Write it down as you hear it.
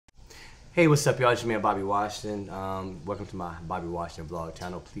Hey, what's up, y'all? It's your man Bobby Washington. Welcome to my Bobby Washington vlog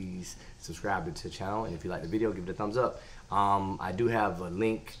channel. Please subscribe to the channel, and if you like the video, give it a thumbs up. I do have a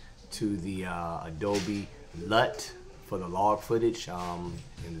link to the Adobe LUT for the log footage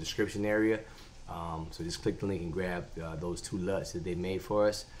in the description area. So just click the link and grab those two LUTs that they made for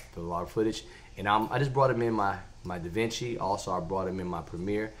us for the log footage. And I just brought them in my Davinci. Also, I brought them in my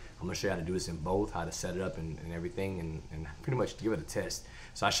Premiere. I'm gonna show you how to do this in both, how to set it up and everything, and pretty much give it a test.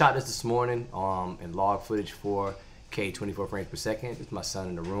 So I shot this morning in log footage 4K 24 frames per second. It's my son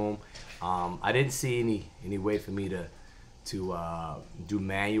in the room. I didn't see any way for me to do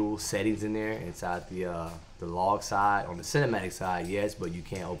manual settings in there inside the log side. On the cinematic side, yes, but you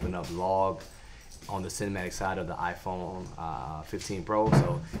can't open up log on the cinematic side of the iPhone 15 Pro,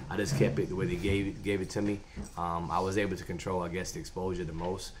 so I just kept it the way they gave it to me. I was able to control, I guess, the exposure the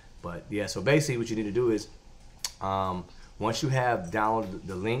most. But yeah, so basically what you need to do is once you have downloaded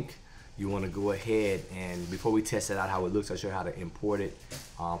the link, you want to go ahead and, before we test it out how it looks, I'll show you how to import it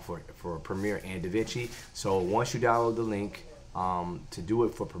for Premiere and Davinci. So once you download the link, to do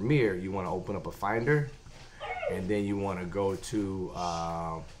it for Premiere, you want to open up a Finder, and then you want to go to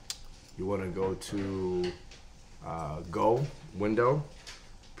Go, Window,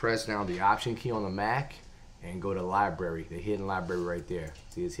 press down the Option key on the Mac, and go to Library, the hidden library right there.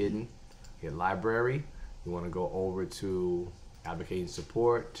 See, it's hidden. Hit Library. You want to go over to Application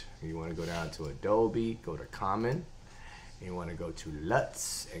Support. You want to go down to Adobe, go to Common, and you want to go to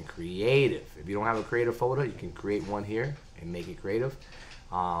LUTs and Creative. If you don't have a creative folder, you can create one here and make it creative,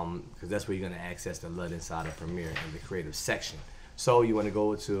 because that's where you're going to access the LUT inside of Premiere in the creative section. So you want to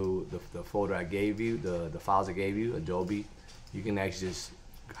go to the folder I gave you, the files I gave you, Adobe. You can actually just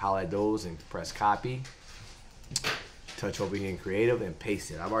highlight those and press copy, touch over here in creative, and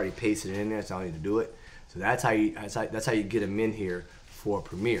paste it. I've already pasted it in there, so I don't need to do it. So that's how you get them in here for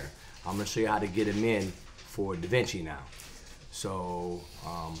Premiere. I'm gonna show you how to get them in for Davinci now. So,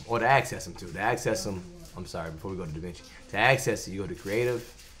 or to access them too. To access them, I'm sorry, before we go to Davinci. To access it, you go to Creative,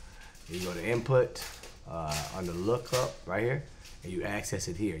 you go to Input, under Lookup right here, and you access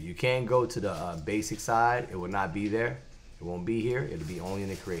it here. You can't go to the basic side. It will not be there. It won't be here. It'll be only in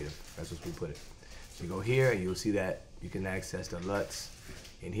the Creative. That's what we put it. So you go here, and you'll see that you can access the LUTs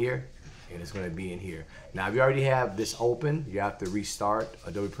in here, and it's going to be in here. Now, if you already have this open, you have to restart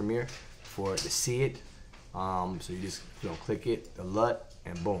Adobe Premiere for it to see it. So you just click it, the LUT,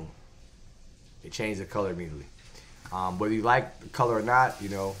 and boom, it changed the color immediately. Whether you like the color or not,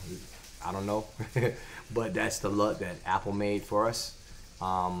 I don't know, but that's the LUT that Apple made for us.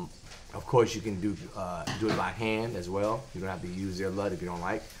 Of course, you can do it by hand as well. You don't have to use their LUT if you don't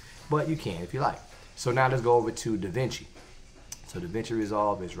like, but you can if you like. So now let's go over to Davinci. So Davinci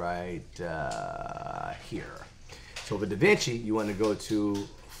Resolve is right here. So for Davinci, you want to go to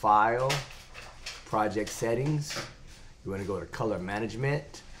File, Project Settings. You want to go to Color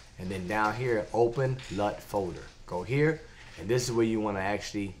Management, and then down here, Open LUT Folder. Go here, and this is where you want to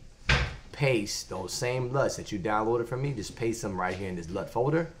actually paste those same LUTs that you downloaded from me. Just paste them right here in this LUT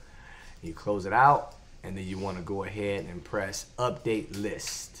folder. You close it out, and then you want to go ahead and press Update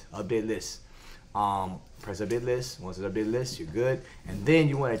List. Update List. Press Update List. Once it's Update List, you're good. And then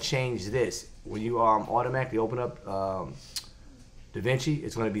you want to change this. When you automatically open up Davinci,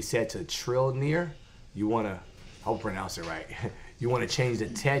 it's going to be set to Trill Near. You want to, I'll pronounce it right. You want to change the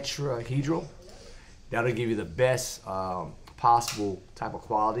tetrahedral. That'll give you the best possible type of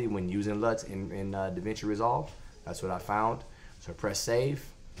quality when using LUTs in Davinci Resolve. That's what I found. So press Save.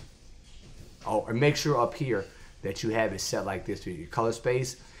 Oh, and make sure up here that you have it set like this to your color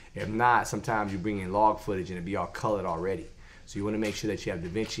space. If not, sometimes you bring in log footage and it'll be all colored already. So you want to make sure that you have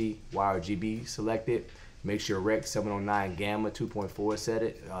Davinci YRGB selected. Make sure Rec 709 Gamma 2.4 set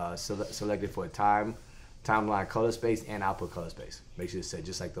it selected for a timeline color space and output color space. Make sure it's set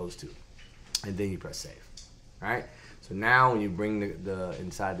just like those two, and then you press Save. All right. So now when you bring the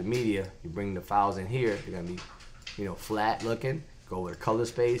inside the media, you bring the files in here. They're gonna be, flat looking. Go over to color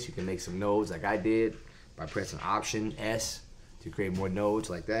space. You can make some nodes like I did by pressing Option S to create more nodes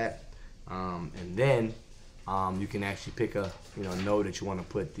like that. And then you can actually pick a node that you want to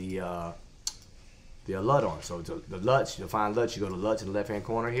put the LUT on. So the LUTs, you'll find LUTs. You go to LUTs in the left hand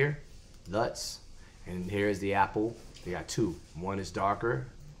corner here, LUTs, and here's the Apple. They got two. One is darker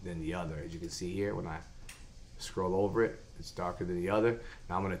than the other, as you can see here. When I scroll over it, it's darker than the other.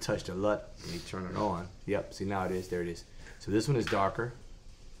 Now I'm going to touch the LUT. Let me turn it on. Yep, see, now it is. There it is. So this one is darker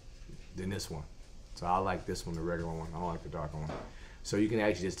than this one. So I like this one, the regular one. I don't like the darker one. So you can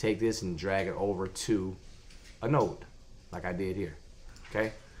actually just take this and drag it over to a node, like I did here.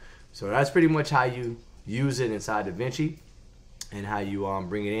 Okay? So that's pretty much how you use it inside Davinci and how you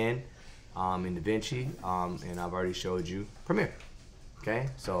bring it in. in Davinci, and I've already showed you Premiere. Okay,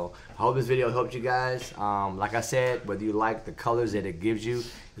 so I hope this video helped you guys. Like I said, whether you like the colors that it gives you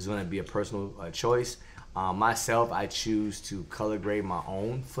is going to be a personal choice. Myself, I choose to color grade my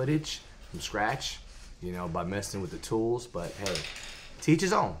own footage from scratch, you know, by messing with the tools. But hey, to each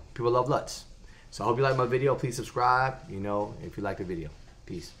his own. People love LUTs. So I hope you like my video. Please subscribe, you know, if you like the video.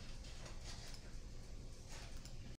 Peace.